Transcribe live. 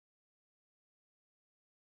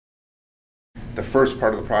the first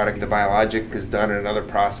part of the product, the biologic, is done in another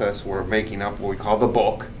process. We're making up what we call the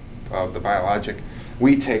bulk of the biologic.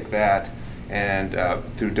 We take that and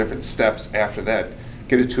through different steps after that,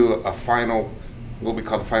 get it to a final, what we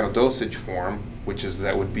call the final dosage form, which is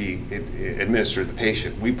that would be administered to the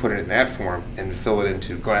patient. We put it in that form and fill it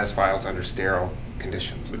into glass vials under sterile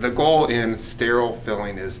conditions. The goal in sterile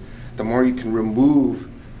filling is the more you can remove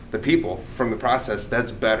the people from the process,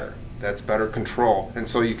 that's better. That's better control. And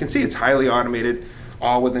so you can see it's highly automated,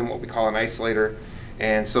 all within what we call an isolator.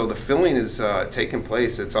 And so the filling is taking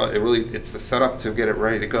place. It's the setup to get it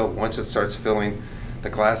ready to go. Once it starts filling, the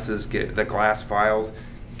glass vials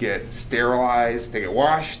get sterilized, they get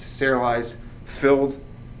washed, sterilized, filled,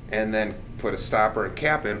 and then put a stopper and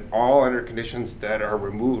cap in, all under conditions that are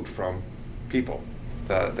removed from people.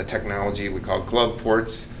 The technology we call glove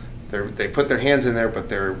ports, they put their hands in there, but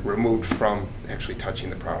they're removed from actually touching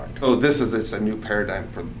the product. So this is a new paradigm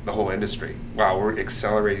for the whole industry. Wow, we're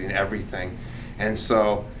accelerating everything. And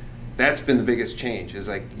so that's been the biggest change, is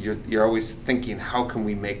like you're always thinking, how can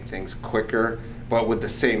we make things quicker, but with the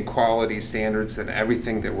same quality standards and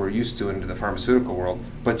everything that we're used to into the pharmaceutical world,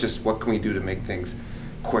 but just what can we do to make things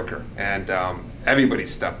quicker? And everybody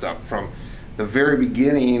stepped up, from the very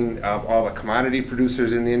beginning of all the commodity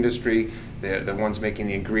producers in the industry, the ones making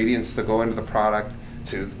the ingredients that go into the product,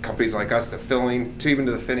 to companies like us, the filling, to even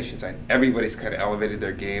to the finishing side. Everybody's kind of elevated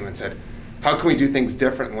their game and said, how can we do things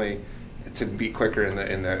differently to be quicker in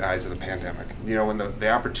the eyes of the pandemic? You know, when the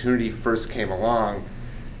opportunity first came along,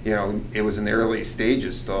 you know, it was in the early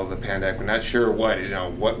stages still of the pandemic. We're not sure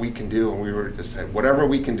what we can do, and we were just saying, whatever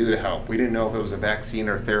we can do to help. We didn't know if it was a vaccine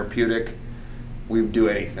or therapeutic. We would do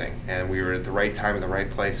anything, and we were at the right time in the right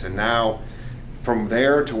place. And now, from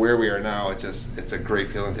there to where we are now, it's a great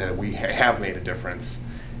feeling that we have made a difference,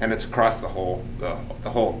 and it's across the whole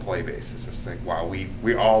employee base. It's just like, wow,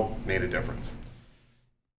 we all made a difference.